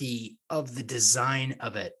novelty of the design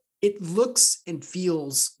of it. It looks and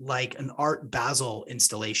feels like an Art Basel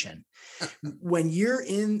installation. When you're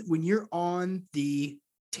on the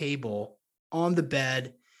table, on the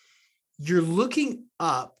bed, you're looking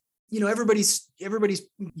up everybody's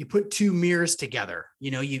you put two mirrors together,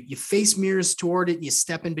 you face mirrors toward it and you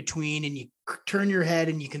step in between and you turn your head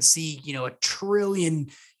and you can see, a trillion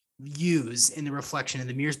views in the reflection and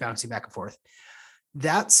the mirrors bouncing back and forth.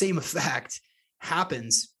 That same effect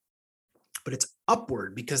happens, but it's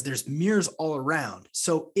upward because there's mirrors all around.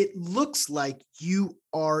 So it looks like you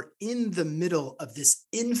are in the middle of this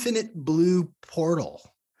infinite blue portal.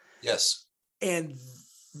 Yes. And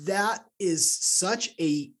that is such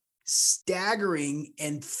a staggering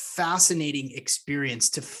and fascinating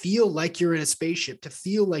experience, to feel like you're in a spaceship, to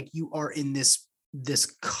feel like you are in this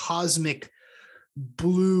cosmic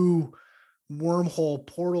blue wormhole,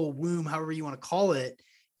 portal, womb, however you want to call it.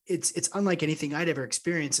 It's unlike anything I'd ever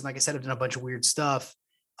experienced. And like I said, I've done a bunch of weird stuff.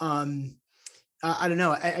 I don't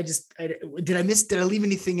know. Did I leave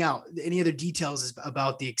anything out? Any other details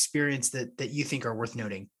about the experience that you think are worth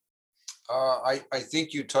noting? I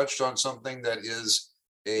think you touched on something that is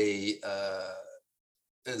a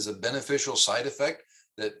beneficial side effect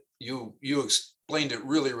that you explained it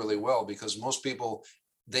really, really well, because most people,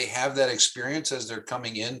 they have that experience as they're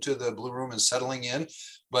coming into the Blue Room and settling in,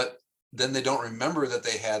 but then they don't remember that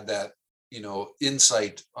they had that,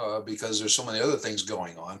 insight because there's so many other things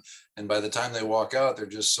going on. And by the time they walk out, they're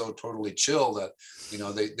just so totally chill that,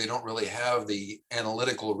 they don't really have the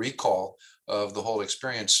analytical recall of the whole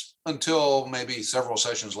experience until maybe several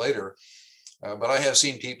sessions later. But I have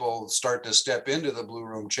seen people start to step into the Blue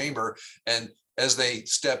Room chamber, and as they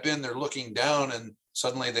step in, they're looking down and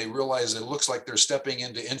suddenly they realize it looks like they're stepping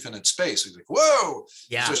into infinite space. It's like, whoa,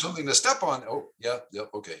 yeah, is there something to step on? Oh, yeah,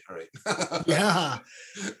 okay, all right.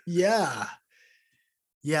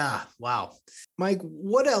 Yeah. Wow. Mike,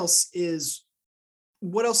 what else is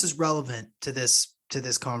relevant to this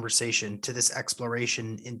conversation, to this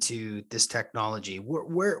exploration into this technology?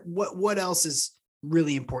 What else is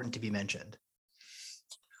really important to be mentioned?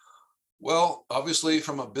 Well, obviously,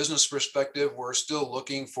 from a business perspective, we're still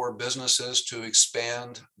looking for businesses to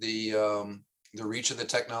expand the reach of the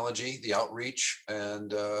technology, the outreach,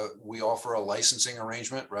 and we offer a licensing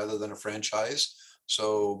arrangement rather than a franchise.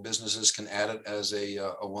 So businesses can add it as a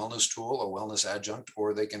wellness tool, a wellness adjunct,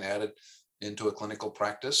 or they can add it into a clinical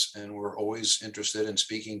practice. And we're always interested in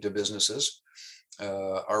speaking to businesses.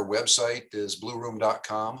 Our website is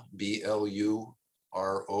blueroom.com,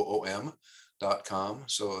 BLUROOM.com.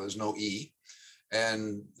 So there's no E.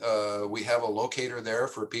 And we have a locator there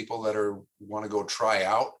for people that want to go try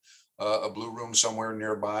out a Blue Room somewhere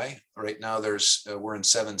nearby. Right now, we're in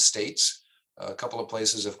 7 states. A couple of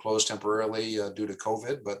places have closed temporarily due to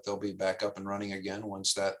COVID, but they'll be back up and running again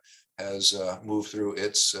once that has moved through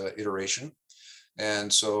its iteration.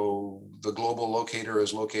 And so the global locator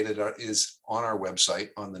is on our website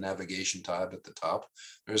on the navigation tab at the top.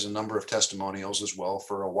 There's a number of testimonials as well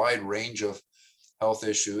for a wide range of health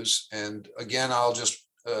issues. And again, I'll just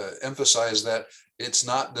emphasize that it's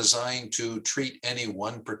not designed to treat any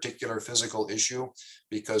one particular physical issue,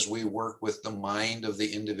 because we work with the mind of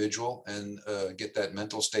the individual and get that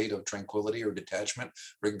mental state of tranquility or detachment,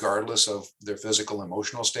 regardless of their physical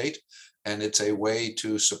emotional state. And it's a way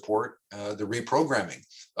to support the reprogramming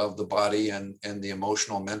of the body and the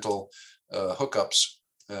emotional mental hookups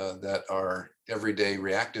that our everyday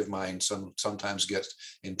reactive mind sometimes gets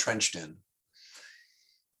entrenched in.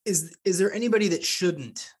 Is there anybody that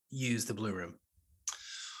shouldn't use the Blue Room?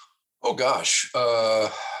 Oh gosh, I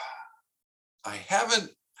haven't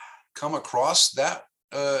come across that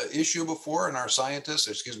issue before, and our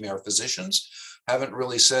physicians haven't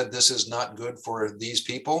really said this is not good for these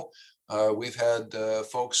people. We've had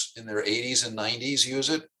folks in their 80s and 90s use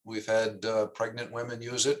it. We've had pregnant women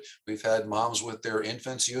use it. We've had moms with their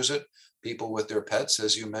infants use it, people with their pets,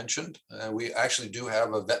 as you mentioned. We actually do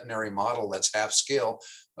have a veterinary model that's half scale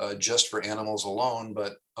just for animals alone,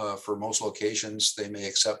 but for most locations, they may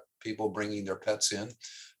accept people bringing their pets in.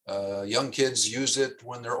 Young kids use it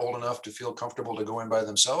when they're old enough to feel comfortable to go in by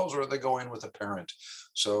themselves, or they go in with a parent.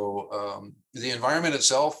 So the environment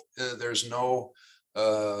itself, there's no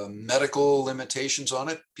medical limitations on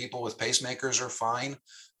it. People with pacemakers are fine.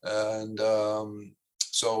 And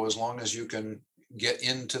so as long as you can get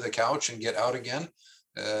into the couch and get out again,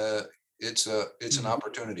 it's an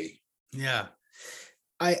opportunity. Yeah.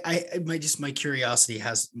 My curiosity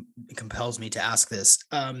compels me to ask this.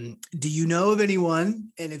 Do you know of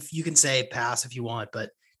anyone, and if you can say pass if you want,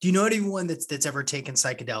 but do you know anyone that's ever taken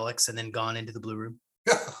psychedelics and then gone into the Blue Room?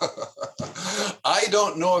 I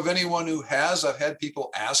don't know of anyone who has. I've had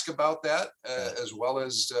people ask about that, as well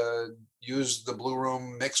as use the Blue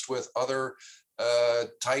Room mixed with other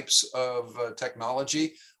types of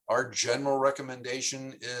technology. Our general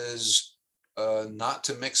recommendation is not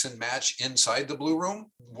to mix and match inside the Blue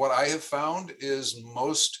Room. What I have found is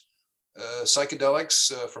most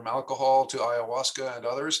psychedelics, from alcohol to ayahuasca and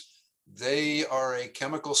others, they are a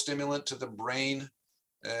chemical stimulant to the brain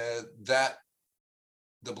that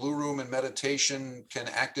the Blue Room and meditation can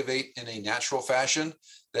activate in a natural fashion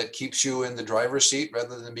that keeps you in the driver's seat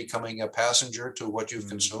rather than becoming a passenger to what you've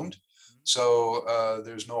consumed. So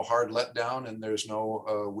there's no hard letdown, and there's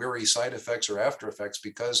no weary side effects or after effects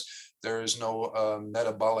because there is no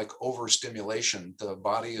metabolic overstimulation. The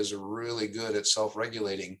body is really good at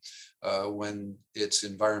self-regulating when it's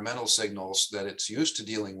environmental signals that it's used to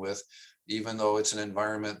dealing with, even though it's an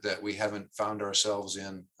environment that we haven't found ourselves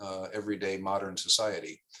in everyday modern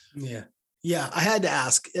society. Yeah, I had to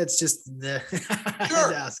ask. It's just the I had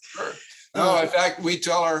to ask. Sure. No, in fact, we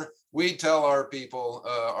tell our people,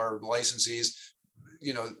 our licensees,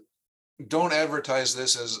 don't advertise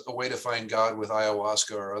this as a way to find God with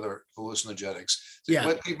ayahuasca or other hallucinogenics. Yeah.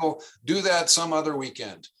 Let people do that some other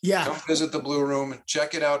weekend. Yeah. Come visit the Blue Room,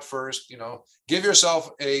 check it out first, give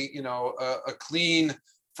yourself a clean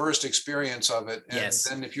first experience of it. And yes.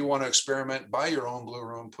 Then if you want to experiment, buy your own Blue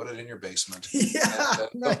Room, put it in your basement. Yeah. And,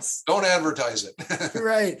 nice. Don't advertise it.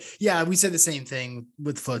 Right. Yeah. We said the same thing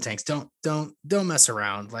with float tanks. Don't mess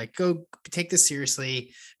around. Like, go take this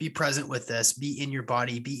seriously, be present with this, be in your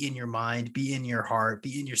body, be in your mind, be in your heart,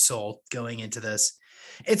 be in your soul going into this.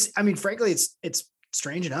 Frankly, it's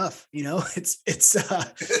strange enough, it's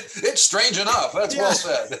it's strange enough. That's well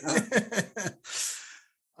said.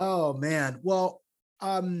 Oh man. Well,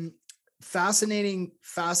 fascinating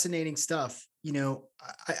stuff.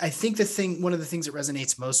 I think one of the things that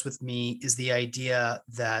resonates most with me is the idea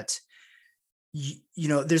that,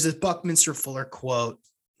 there's a Buckminster Fuller quote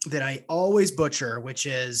that I always butcher, which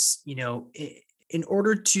is, in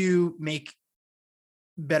order to make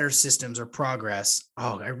better systems or progress,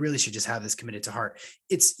 I really should just have this committed to heart.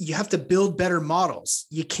 You have to build better models.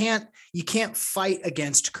 You can't fight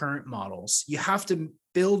against current models. You have to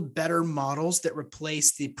build better models that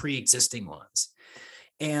replace the pre-existing ones.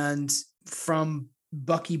 And from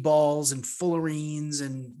buckyballs and fullerenes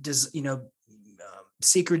and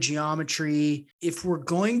sacred geometry, if we're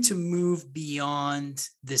going to move beyond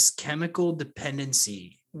this chemical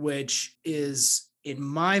dependency, which is, in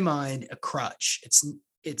my mind, a crutch,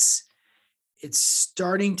 it's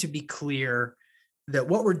starting to be clear that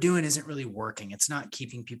what we're doing isn't really working. It's not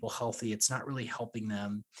keeping people healthy. It's not really helping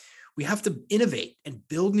them. We have to innovate and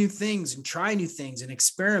build new things and try new things and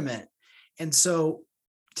experiment. And so,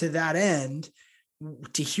 to that end,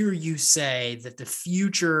 to hear you say that the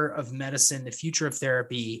future of medicine, the future of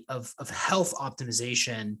therapy, of health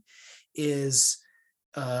optimization is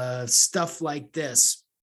stuff like this: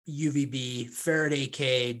 UVB, Faraday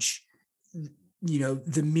cage,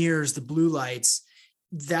 the mirrors, the blue lights,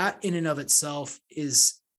 that in and of itself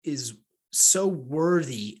is so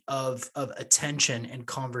worthy of attention and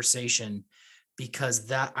conversation, because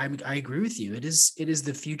that I agree with you. It is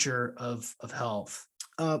the future of health.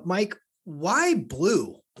 Mike, why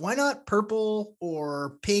blue? Why not purple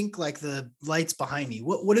or pink like the lights behind me?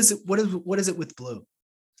 What is it? What is it with blue?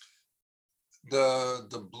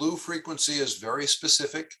 The blue frequency is very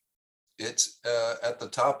specific. It's at the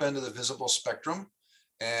top end of the visible spectrum,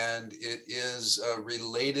 and it is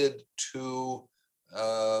related to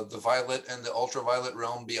the violet and the ultraviolet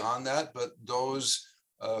realm beyond that, but those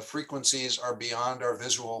frequencies are beyond our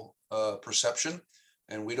visual perception,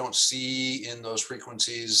 and we don't see in those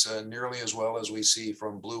frequencies nearly as well as we see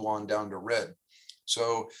from blue on down to red.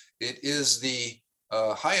 So it is the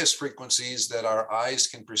highest frequencies that our eyes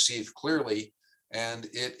can perceive clearly, and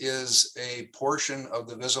it is a portion of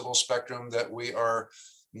the visible spectrum that we are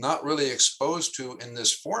not really exposed to in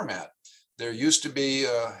this format. There used to be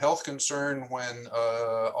a health concern when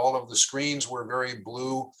all of the screens were very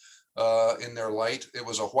blue in their light. It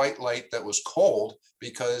was a white light that was cold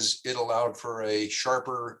because it allowed for a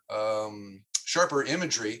sharper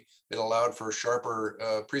imagery. It allowed for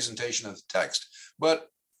sharper presentation of the text. But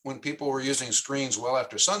when people were using screens well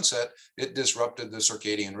after sunset, it disrupted the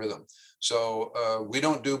circadian rhythm. So we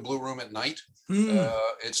don't do Blue Room at night.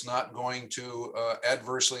 It's not going to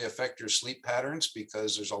adversely affect your sleep patterns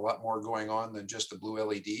because there's a lot more going on than just the blue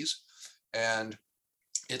LEDs. And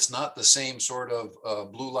it's not the same sort of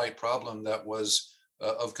blue light problem that was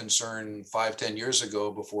of concern 5-10 years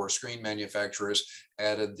ago, before screen manufacturers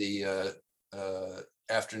added the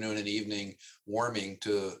afternoon and evening warming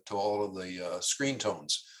to all of the screen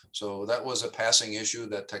tones. So that was a passing issue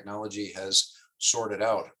that technology has sorted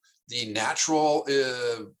out. The natural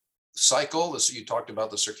cycle, you talked about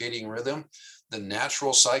the circadian rhythm. the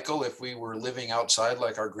natural cycle, if we were living outside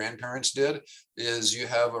like our grandparents did, is you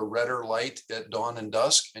have a redder light at dawn and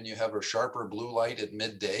dusk, and you have a sharper blue light at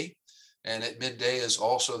midday. And at midday is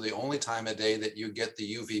also the only time of day that you get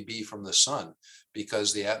the UVB from the sun,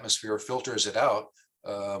 because the atmosphere filters it out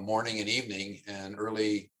morning and evening and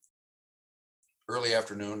early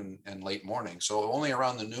afternoon and late morning. So only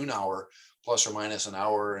around the noon hour, plus or minus an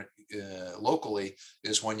hour locally,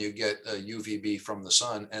 is when you get a UVB from the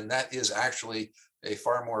sun. And that is actually a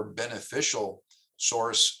far more beneficial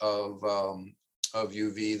source of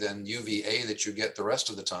UV than UVA that you get the rest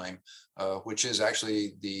of the time, which is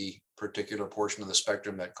actually the particular portion of the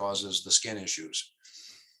spectrum that causes the skin issues.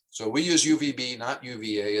 So we use UVB, not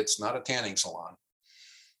UVA. It's not a tanning salon.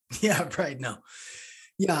 Yeah, right. No.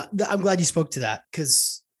 Yeah, I'm glad you spoke to that,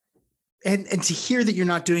 because and to hear that you're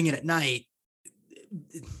not doing it at night,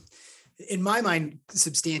 in my mind,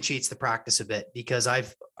 substantiates the practice a bit, because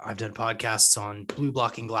I've done podcasts on blue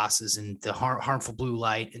blocking glasses and the harmful blue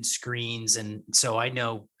light and screens, and so I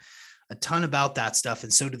know a ton about that stuff,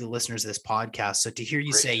 and so do the listeners of this podcast. So to hear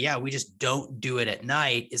you say, yeah, we just don't do it at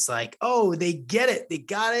night, is like, oh, they get it, they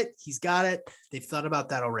got it, he's got it, they've thought about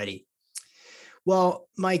that already. Well,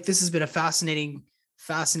 Mike, this has been a fascinating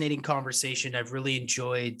conversation. I've really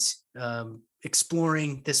enjoyed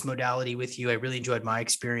exploring this modality with you. I really enjoyed my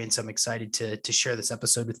experience. I'm excited to share this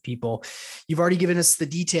episode with people. You've already given us the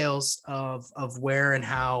details of where and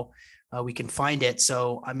how we can find it.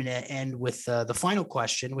 So I'm going to end with the final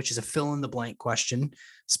question, which is a fill in the blank question,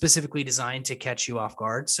 specifically designed to catch you off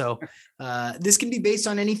guard. So this can be based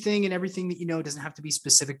on anything and everything that you know. It doesn't have to be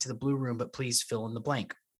specific to the Blue Room, but please fill in the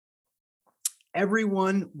blank.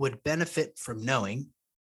 Everyone would benefit from knowing.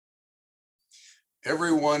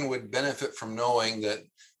 Everyone would benefit from knowing that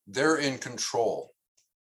they're in control,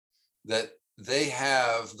 that they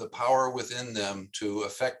have the power within them to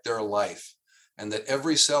affect their life, and that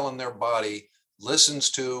every cell in their body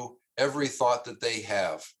listens to every thought that they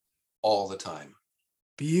have all the time.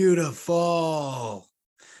 Beautiful.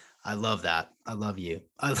 I love that. I love you.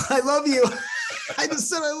 I love you. I just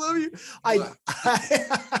said I love you.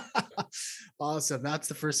 Awesome. That's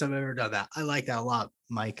the first time I've ever done that. I like that a lot,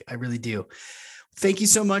 Mike. I really do. Thank you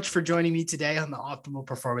so much for joining me today on the Optimal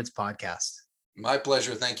Performance Podcast. My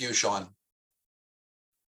pleasure. Thank you, Sean.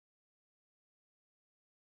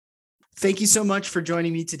 Thank you so much for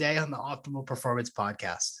joining me today on the Optimal Performance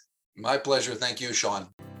Podcast. My pleasure. Thank you, Sean.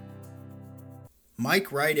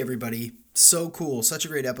 Mike Wright, everybody. So cool. Such a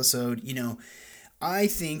great episode. You know, I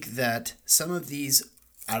think that some of these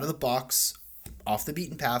out of the box, off the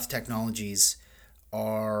beaten path technologies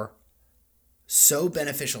are so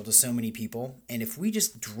beneficial to so many people. And if we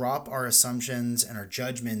just drop our assumptions and our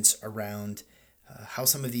judgments around how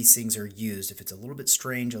some of these things are used, if it's a little bit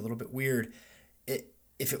strange, a little bit weird,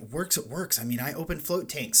 if it works, it works. I mean, I open float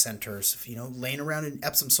tank centers, you know, laying around in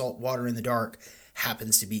Epsom salt water in the dark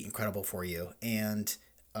happens to be incredible for you. And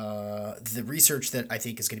the research that I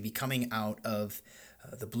think is going to be coming out of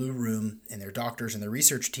the Blue Room and their doctors and their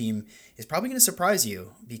research team is probably going to surprise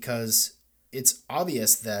you, because it's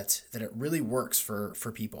obvious that it really works for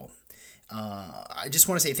people. I just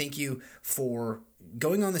want to say thank you for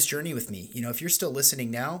going on this journey with me. You know, if you're still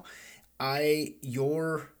listening now,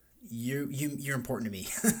 you're important to me.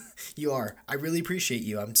 You are. I really appreciate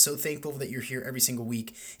you. I'm so thankful that you're here every single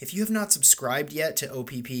week. If you have not subscribed yet to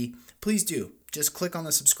OPP, please do. Just click on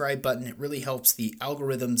the subscribe button. It really helps the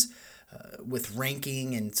algorithms with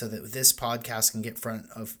ranking, and so that this podcast can get in front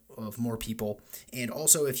of more people. And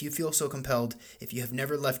also, if you feel so compelled, if you have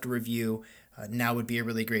never left a review, now would be a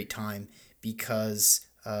really great time, because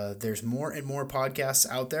there's more and more podcasts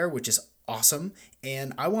out there, which is awesome.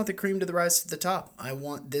 And I want the cream to the rise to the top. I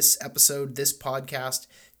want this episode, this podcast,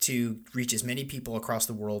 to reach as many people across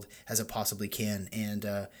the world as it possibly can.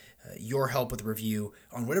 And your help with a review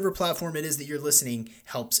on whatever platform it is that you're listening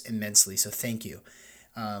helps immensely. So thank you.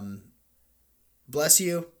 Bless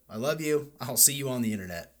you. I love you. I'll see you on the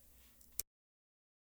internet.